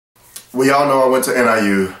we all know I went to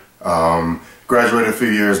NIU, graduated a few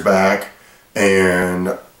years back,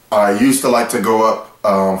 and I used to like to go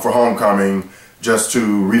up for homecoming just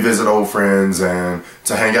to revisit old friends and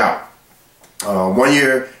to hang out. One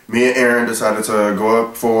year, me and Aaron decided to go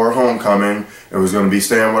up for homecoming. It was going to be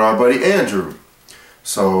staying with our buddy Andrew.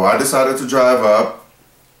 So I decided to drive up.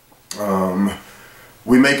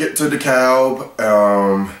 We make it to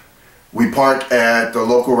DeKalb. We park at the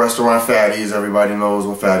local restaurant Fatty's. Everybody knows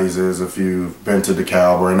what Fatty's is if you've been to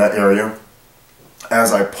DeKalb or in that area.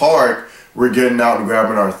 As I park, we're getting out and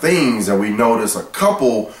grabbing our things, and we notice a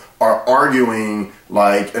couple are arguing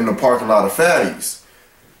like in the parking lot of Fatty's.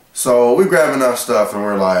 So we're grabbing our stuff and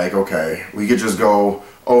we're like, okay, we could just go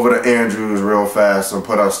over to Andrew's real fast and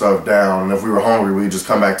put our stuff down, and if we were hungry, we'd just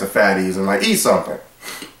come back to Fatty's and like eat something.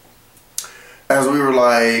 As we were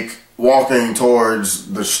like walking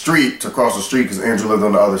towards the street, to cross the street because Andrew lived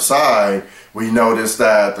on the other side, we noticed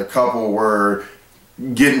that the couple were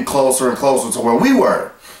getting closer and closer to where we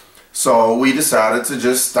were. So we decided to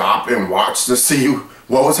just stop and watch to see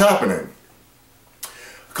what was happening.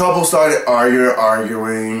 The couple started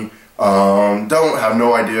arguing. Don't have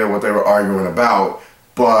no idea what they were arguing about,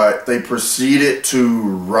 but they proceeded to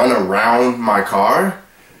run around my car.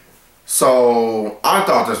 So I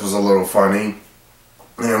thought this was a little funny,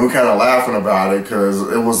 and we're kind of laughing about it because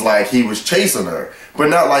it was like he was chasing her, but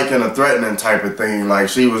not like in a threatening type of thing. Like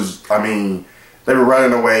she was, I mean, they were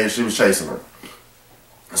running away and she was chasing her.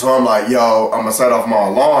 So I'm like, yo, I'm gonna set off my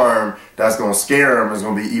alarm. That's gonna scare him. It's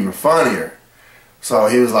gonna be even funnier. So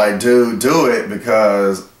he was like, dude, do it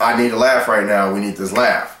because I need a laugh right now. We need this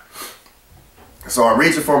laugh. So I'm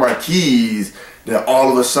reaching for my keys. Then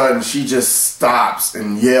all of a sudden she just stops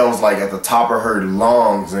and yells like at the top of her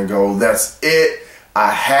lungs and go, that's it.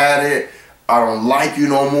 I had it. I don't like you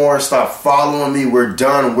no more. Stop following me. We're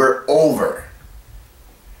done. We're over.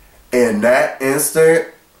 In that instant,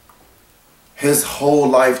 his whole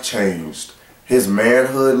life changed. His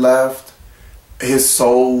manhood left. His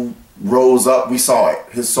soul rose up. We saw it.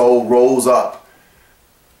 His soul rose up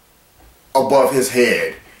above his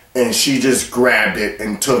head. And she just grabbed it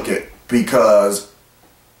and took it because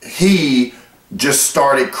he just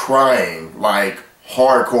started crying like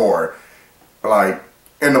hardcore, like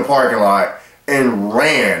in the parking lot, and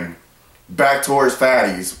ran back towards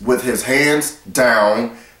Fatty's with his hands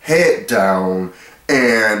down, head down,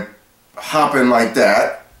 and hopping like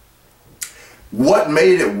that. What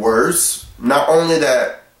made it worse, not only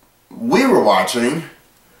that we were watching,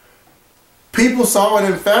 people saw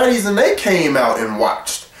it in Fatty's and they came out and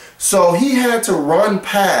watched. So he had to run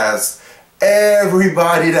past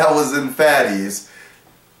everybody that was in Fatty's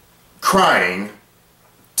crying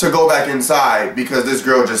to go back inside because this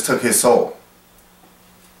girl just took his soul.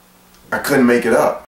 I couldn't make it up.